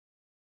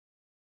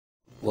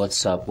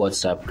What's up,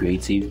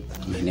 creative?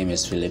 My name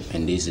is Philip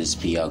and this is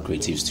PR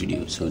Creative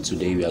Studio. So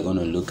today we are going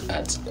to look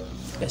at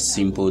a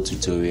simple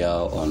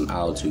tutorial on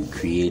how to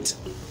create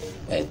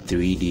a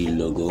 3D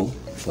logo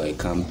for a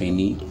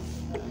company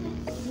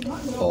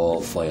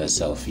or for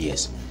yourself.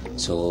 Yes.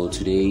 So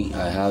today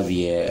I have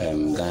here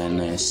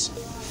Ghana's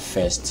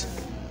first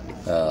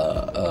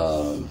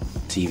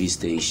TV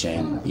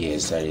station.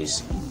 Yes, that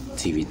is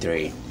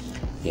TV3.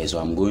 Yeah, so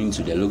I'm going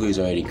to, the logo is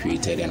already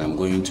created and I'm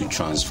going to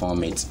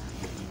transform it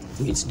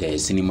with the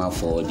Cinema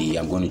 4D.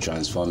 I'm going to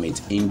transform it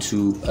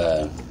into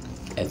a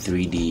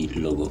 3D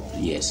logo.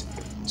 Yes.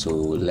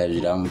 So with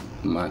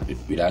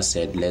that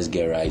said, let's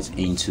get right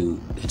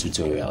into the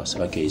tutorials.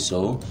 Okay,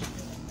 so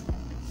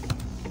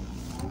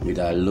with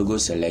our logo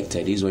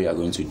selected, this is what you are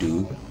going to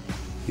do.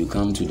 You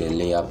come to the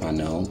layer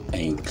panel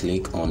and you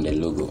click on the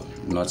logo,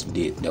 not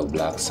the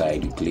black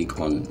side. You click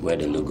on where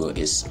the logo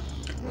is,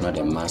 not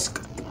the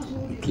mask.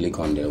 You click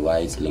on the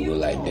white logo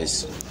like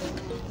this.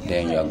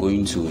 Then you are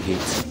going to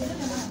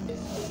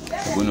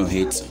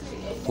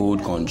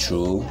hold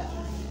Control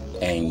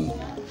and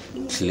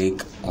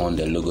click on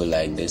the logo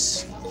like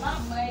this,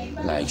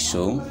 like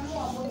so,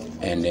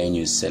 and then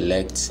you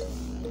select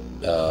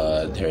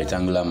the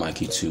rectangular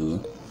marquee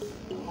tool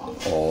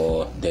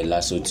or the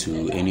lasso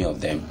tool, any of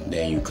them.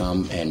 Then you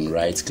come and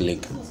right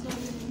click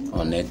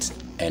on it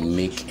and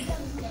make,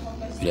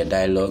 with the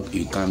dialog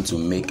you come to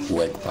make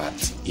work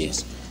path.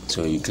 Yes,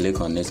 so you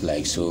click on it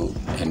like so,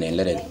 and then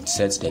let it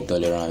set the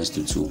tolerance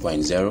to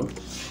 2.0.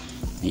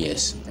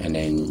 Yes, and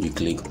then you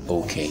click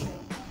OK.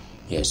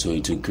 Yeah, so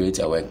it will create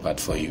a work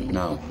path for you.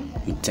 Now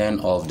you turn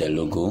off the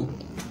logo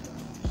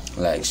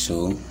like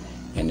so,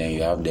 and then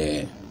you have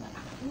the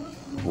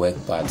work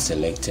path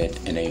selected,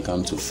 and then you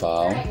come to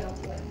File,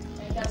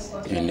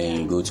 and then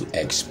you go to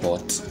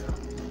Export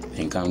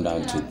and come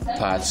down to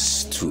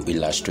Paths to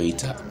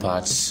Illustrator.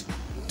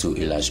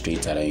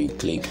 Then you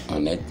click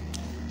on it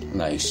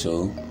like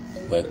so,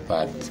 work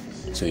path.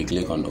 So you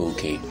click on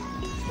OK.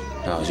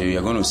 Now, so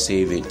you're going to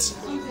save it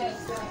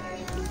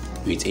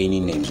with any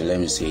name. So let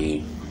me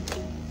say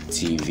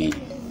TV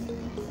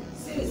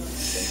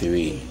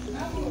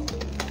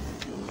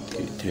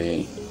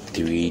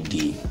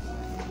 3D.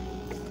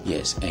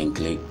 Yes, and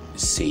click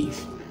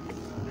Save.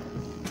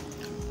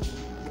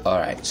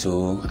 Alright,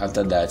 so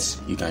after that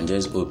you can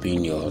just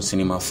open your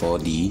Cinema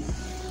 4D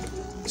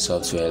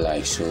software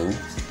like so.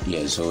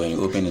 Yeah, so when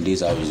you open it,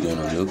 this is how it's going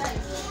to look.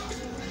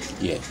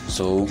 Yeah,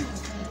 so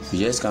you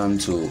just come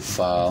to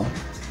File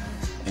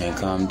and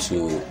come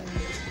to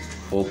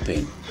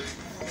Open.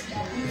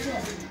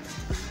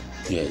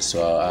 Yeah,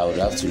 so I would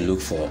have to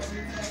look for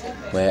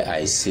where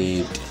I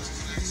saved.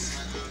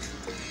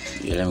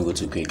 Yeah, let me go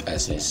to Quick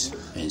Access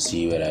and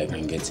see where I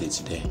can get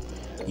it there.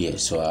 Yeah,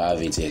 so I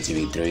have it here,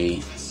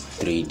 TV3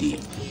 3D.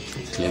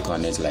 Click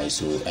on it like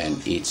so,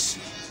 and it's,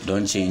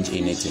 don't change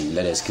anything,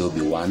 let the scale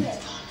be 1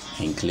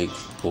 and click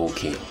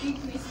OK.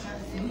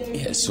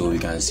 Yeah, so we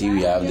can see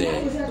we have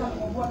the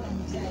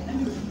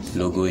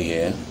logo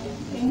here.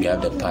 We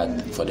have the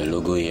path for the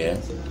logo here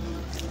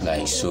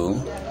like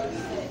so.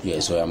 Yeah,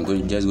 so I'm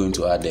just going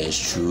to add the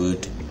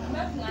extrude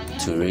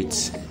to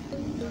it.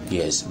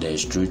 Yes, the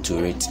extrude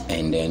to it,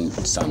 and then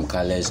some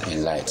colors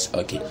and lights.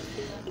 Okay,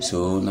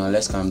 so now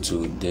let's come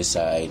to this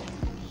side.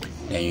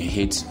 Then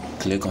you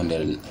click on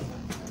the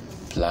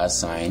plus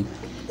sign,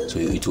 so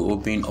it will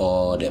open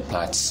all the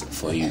parts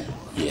for you.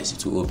 Yes,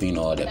 it will open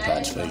all the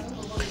parts for you.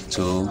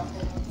 So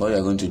what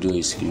you're going to do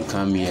is you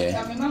come here,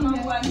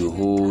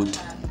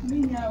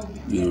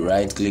 you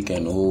right click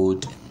and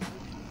hold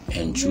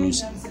and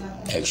choose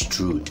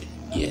extrude.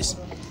 Yes.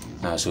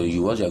 Now, so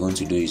what you're going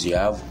to do is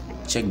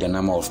check the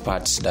number of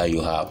parts that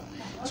you have.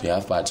 So you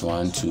have parts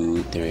 1,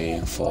 2,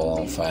 3,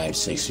 4, 5,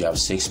 6. You have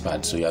 6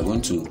 parts. So you are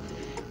going to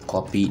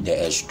copy and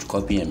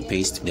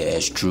paste the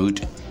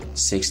extrude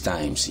 6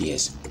 times.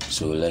 Yes.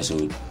 So let's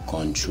do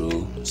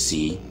Control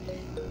C.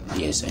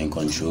 Yes, and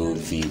Control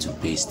V to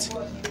paste,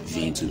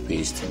 V to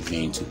paste,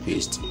 V to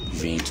paste,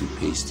 V to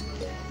paste,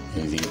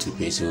 and V to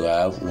paste. So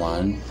I have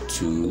 1,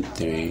 2,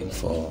 3,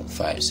 4,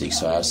 5, 6.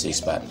 So I have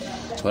 6 parts.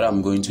 So what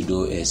I'm going to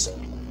do is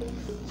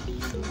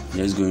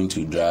just going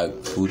to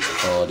put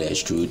all the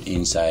extrude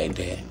inside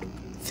the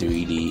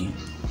 3D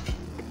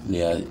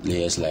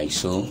layers like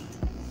so.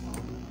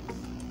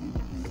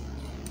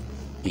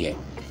 Yeah.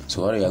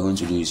 So what you are going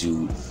to do is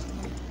you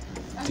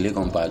click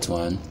on part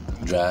 1,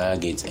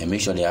 drag it, and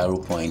make sure the arrow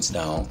points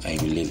down, and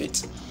you leave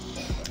it.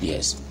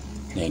 Yes.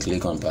 Then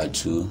click on part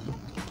 2,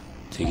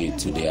 take it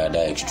to the other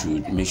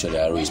extrude, make sure the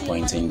arrow is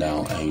pointing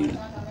down, and you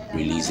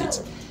release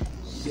it.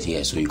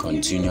 Yeah, so you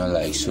continue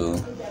like so,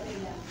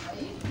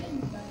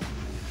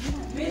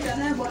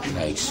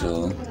 like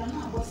so,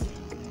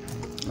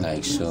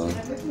 like so,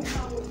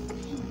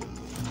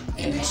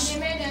 and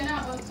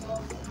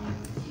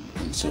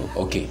so.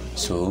 Okay,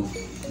 so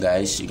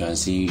guys, you can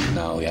see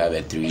now we have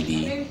a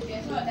 3D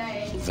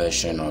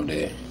version of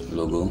the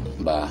logo,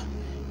 but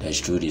the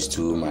extrude is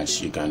too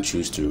much. You can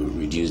choose to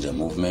reduce the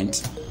movement.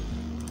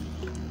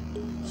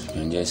 So you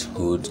can just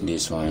hold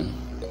this one,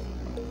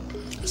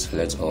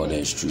 select all the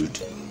extrude,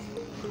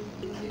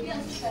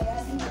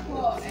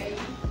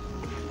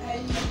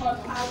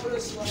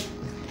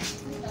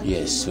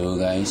 Yes, so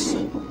guys,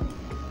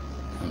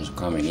 I'm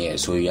coming here.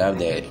 So you have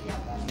the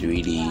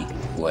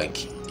 3D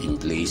work in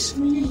place.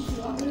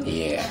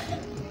 Yeah,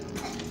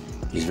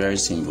 it's very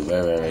simple,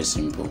 very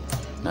simple.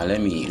 Now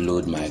let me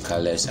load my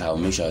colors. I'll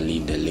make sure I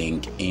leave the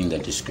link in the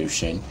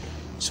description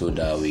so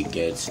that we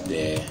get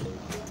the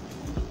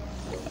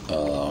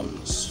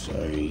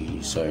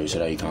so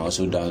that you can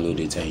also download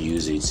it and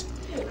use it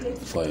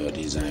for your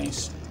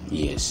designs.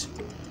 Yes,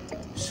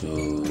 so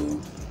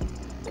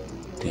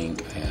I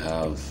think I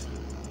have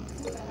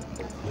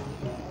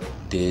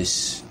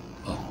this.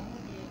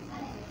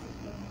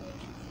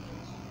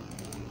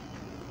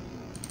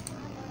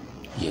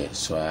 Yes,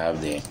 so I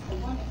have the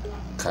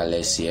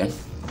colors here.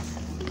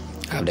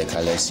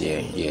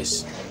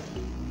 Yes,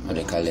 I have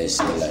the colors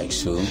here like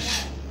so.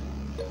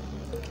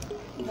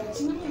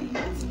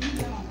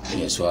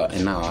 Yes, so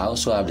now I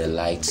also have the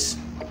lights.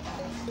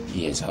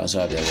 Yes, I also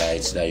have the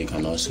lights that you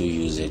can also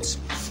use it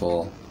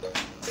for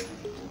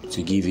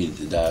to give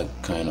it that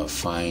kind of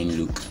fine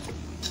look.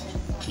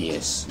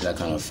 Yes, that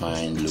kind of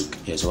fine look.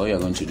 Yes, what you're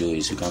going to do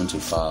is you come to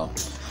File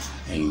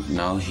and you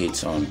now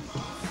hit on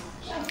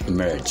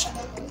Merge.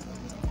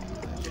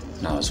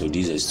 Now, so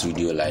this is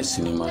Studio Light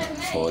Cinema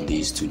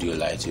 4D Studio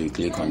Light. So you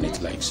click on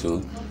it like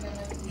so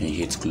and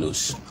hit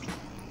Close.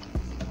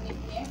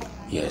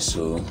 Yes,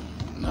 so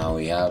now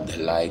we have the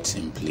lights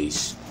in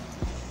place.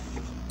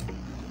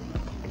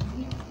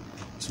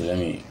 So let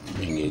me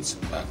bring it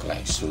back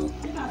like so.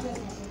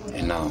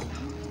 And now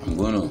I'm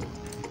going to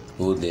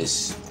hold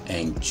this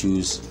and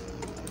choose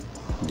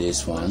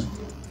this one,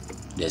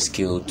 the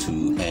scale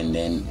 2, and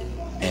then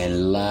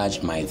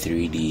enlarge my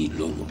 3D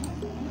logo.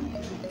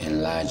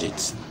 Enlarge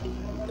it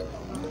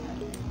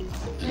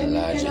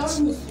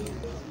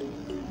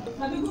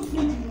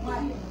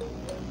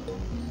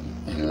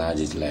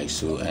like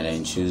so, and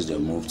then choose the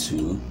move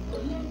tool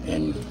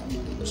and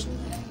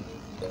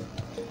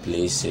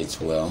place it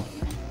well.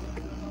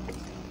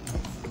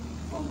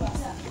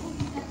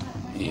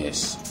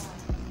 Yes,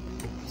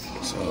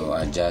 so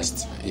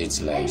adjust it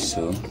like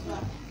so.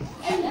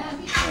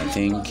 I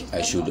think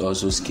I should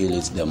also scale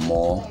it the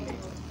more.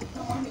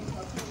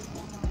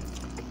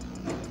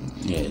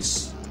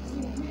 Yes,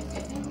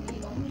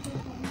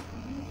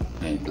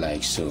 and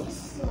like so.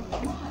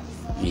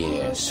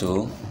 Yeah,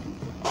 so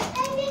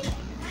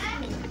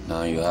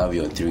now you have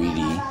your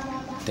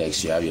 3D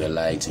text, you have your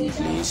light in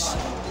place.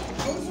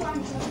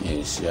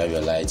 Yes, you have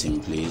your light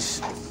in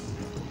place. Sorry.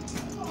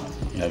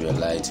 You have your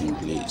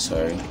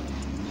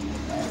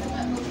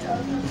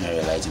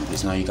light in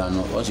place. Now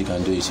what you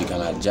can do is you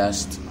can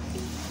adjust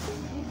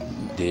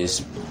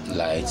this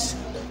light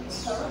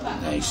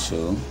like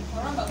so.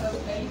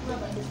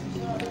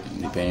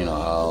 Depending on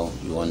how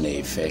you want the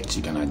effect,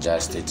 you can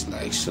adjust it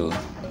like so.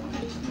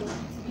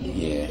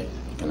 Yeah,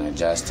 you can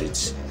adjust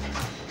it.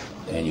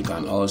 And you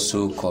can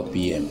also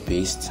copy and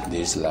paste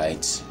this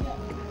light.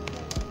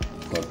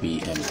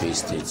 Copy and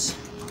paste it.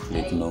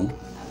 Click no.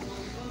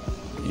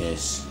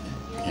 Yes,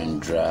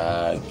 and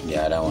drag the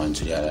other one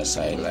to the other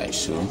side like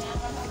so.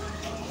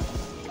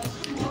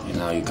 And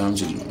now you come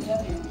to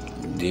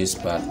this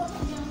part.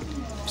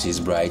 This is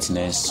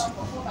brightness,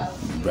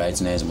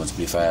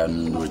 multiplier,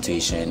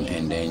 rotation,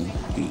 and then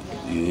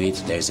you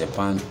hit. There's a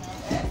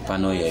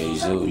panel here,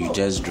 so you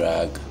just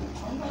drag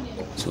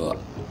to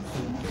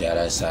the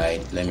other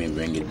side. Let me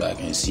bring it back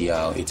and see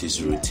how it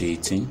is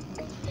rotating.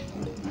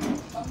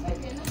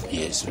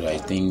 Yes, so I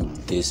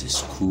think this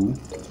is cool.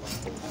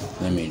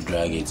 Let me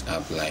drag it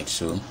up like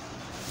so.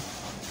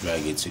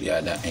 Drag it to the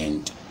other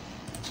end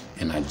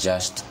and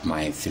adjust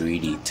my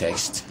 3D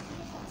text.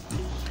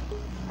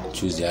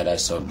 Choose the other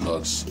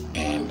subblocks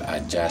and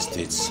adjust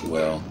it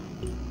well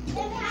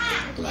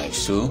like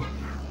so.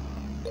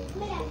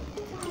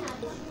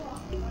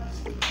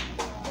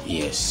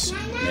 Yes,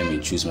 let me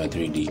choose my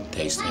 3D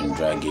text and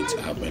drag it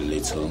up a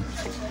little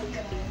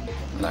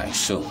like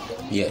so.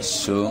 Yes,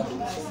 so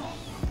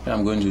what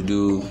I'm going to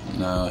do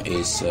now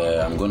is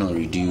I'm going to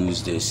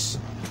reduce this.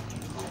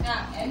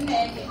 I'm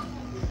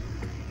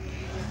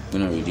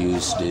going to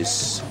reduce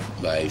this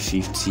by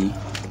 50.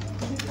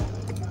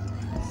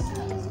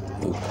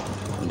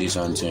 This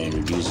one to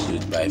reduce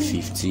it by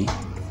 50.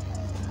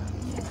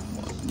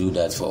 Do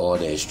that for all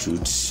the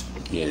extrudes.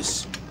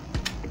 Yes,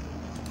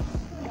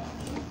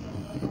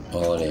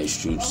 all the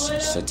extrudes,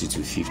 set it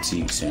to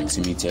 50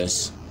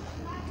 centimeters.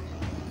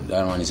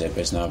 That one is a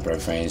personal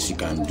preference. You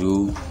can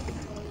do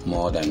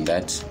more than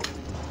that.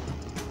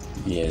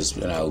 Yes,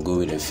 but I'll go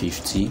with a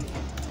 50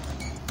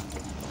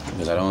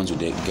 because I don't want to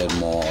get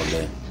more of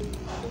the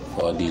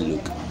 4D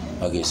look.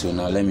 Okay, so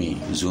now let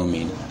me zoom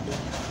in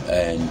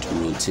and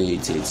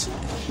rotate it.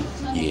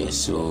 Yes,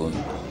 so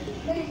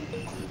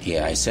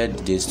yeah, I set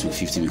this to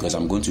 50 because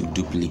I'm going to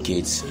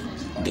duplicate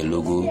the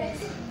logo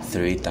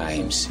 3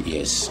 times.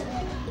 Yes,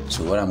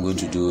 so what I'm going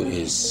to do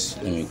is,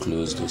 let me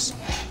close this,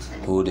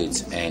 hold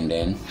it, and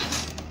then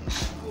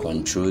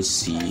Control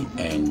C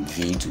and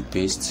V to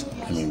paste.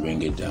 Let me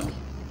bring it down.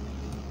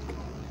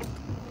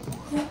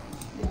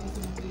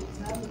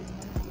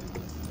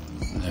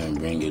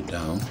 bring it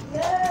down.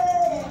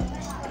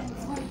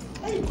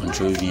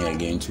 Control V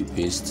again to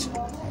paste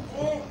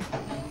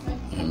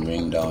and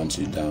bring down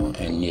to down.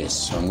 And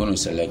yes, so I'm going to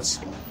select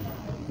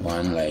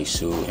one like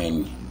so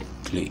and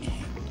click,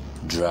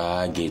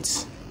 drag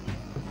it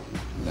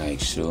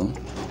like so,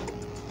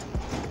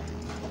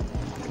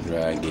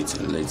 drag it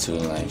a little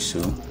like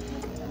so,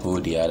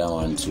 hold the other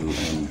one too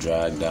and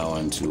drag that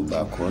one too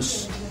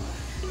backwards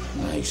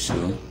like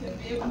so.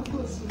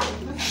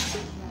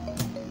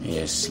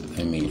 Yes,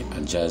 let me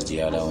adjust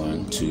the other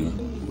one too.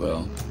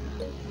 Well,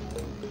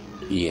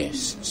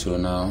 yes, so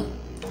now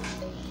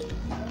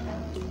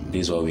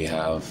this is what we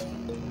have,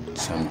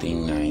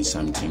 something nice,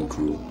 something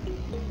cool.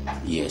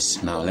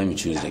 Yes, now let me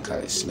choose the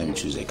colors.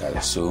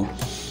 So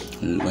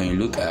when you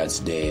look at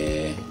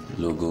the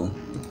logo,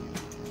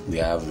 we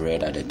have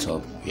red at the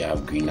top, we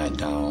have green at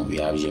down, we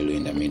have yellow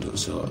in the middle.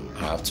 So I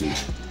have to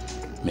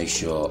make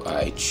sure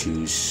I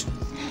choose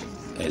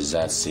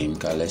exact same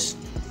colors.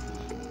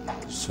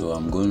 So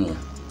I'm gonna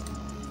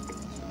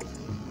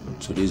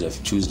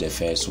choose the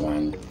first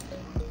one,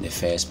 the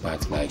first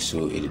part like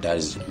so. That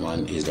is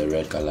one is the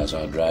red color, so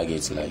I'll drag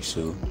it like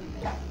so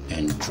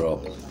and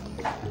drop.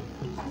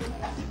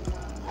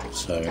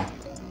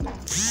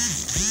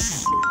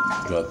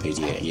 Drop it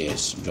here.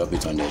 Yes, drop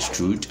it on the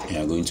extrude and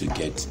you're going to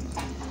get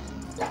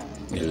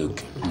the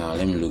look. Now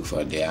let me look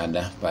for the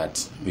other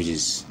part, which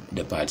is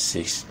the part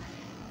 6,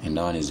 and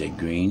that one is the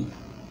green.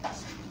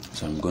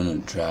 So I'm going to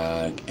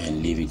drag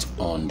and leave it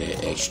on the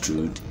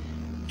extrude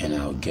and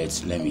I'll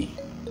get, let me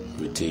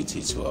rotate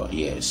it. Well,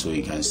 yeah, so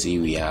you can see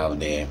we have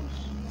the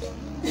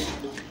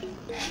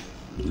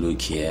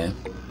look here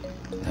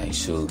like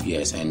so.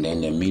 Yes, and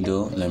then the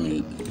middle, let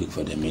me look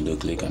for the middle,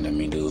 click on the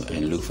middle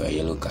and look for a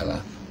yellow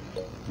color,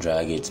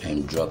 drag it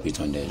and drop it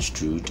on the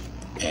extrude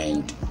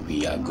and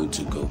we are good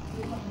to go.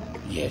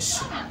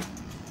 Yes,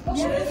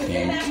 so I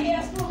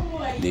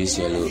think this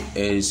yellow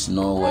is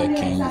not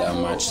working that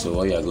much, so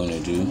what you are going to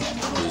do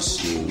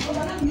is you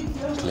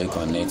click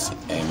on it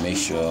and make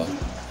sure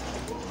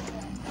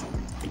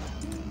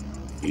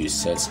you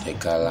set the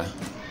color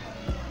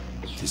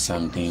to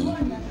something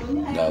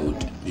that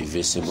would be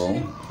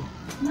visible.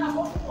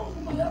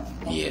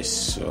 Yes,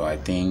 so I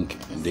think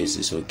this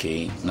is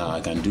okay. Now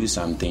I can do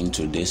something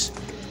to this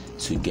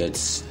to get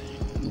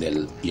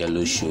the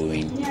yellow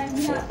showing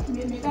for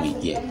me.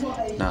 Yeah.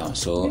 Now,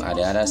 so at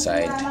the other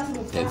side,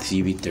 the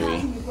TV3,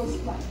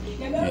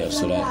 yeah,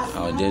 so that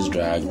I'll just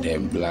drag the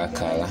black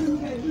color,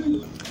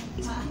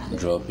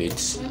 drop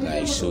it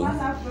like so,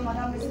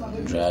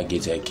 drag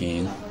it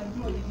again,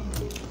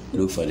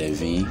 look for the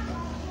V,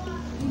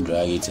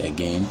 drag it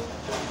again,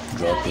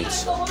 drop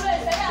it,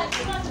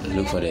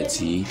 look for the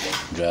T,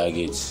 drag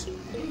it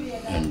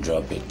and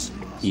drop it.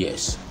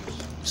 Yes,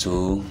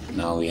 so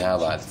now we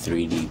have our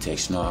 3D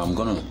text. Now I'm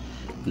gonna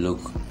look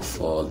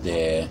for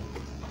the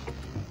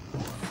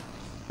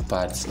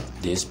part,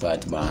 this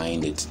part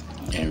behind it,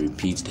 and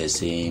repeat the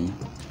same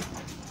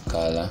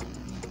color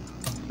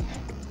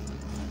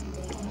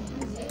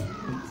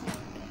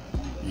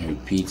and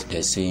repeat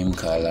the same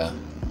color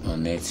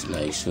on it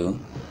like so.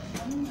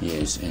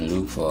 Yes, and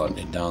look for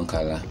the down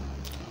color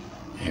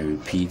and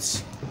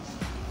repeat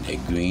the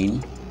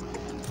green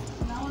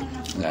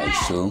like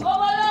so,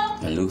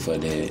 and look for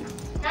the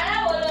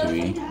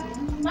 3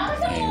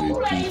 and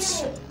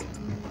repeat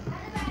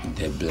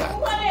the black.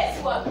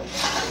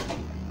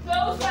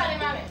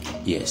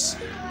 Yes,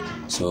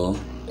 so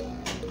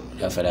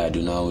without further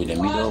ado, now with the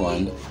middle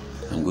one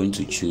I'm going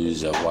to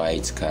choose a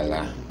white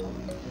color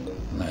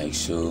like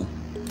so.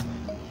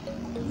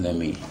 Let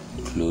me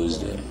close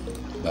the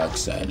back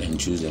side and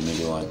choose the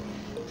middle one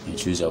and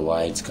choose a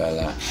white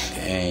color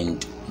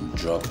and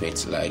drop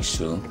it like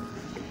so.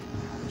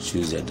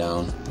 Choose the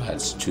down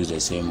part, choose the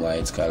same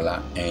white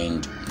color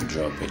and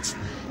drop it.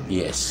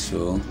 Yes,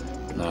 so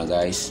now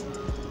guys,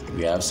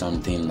 we have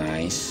something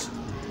nice.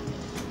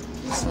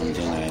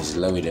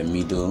 Love with the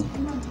middle.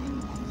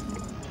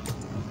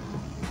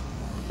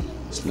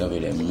 Love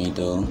with the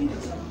middle.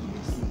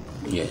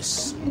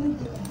 Yes,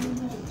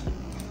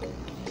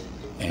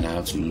 and I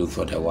have to look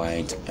for the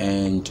white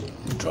and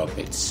drop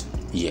it.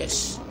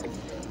 Yes,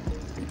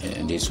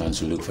 and this one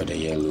to look for the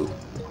yellow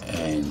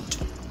and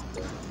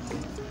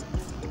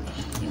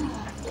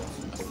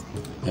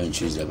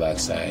choose the back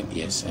side.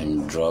 Yes,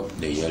 and drop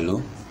the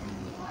yellow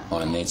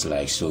on it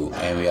like so,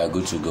 and we are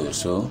good to go.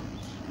 So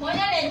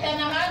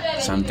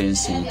something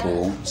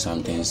simple,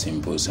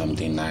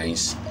 something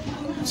nice.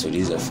 So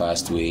this is a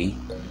fast way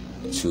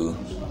to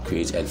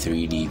create a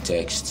 3D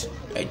text,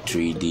 a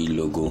 3D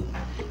logo.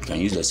 You can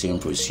use the same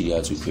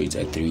procedure to create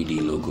a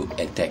 3D logo,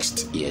 a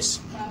text. Yes,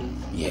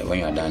 yeah, when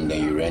you are done,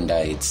 then you render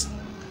it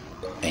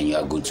and you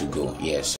are good to go. Yes.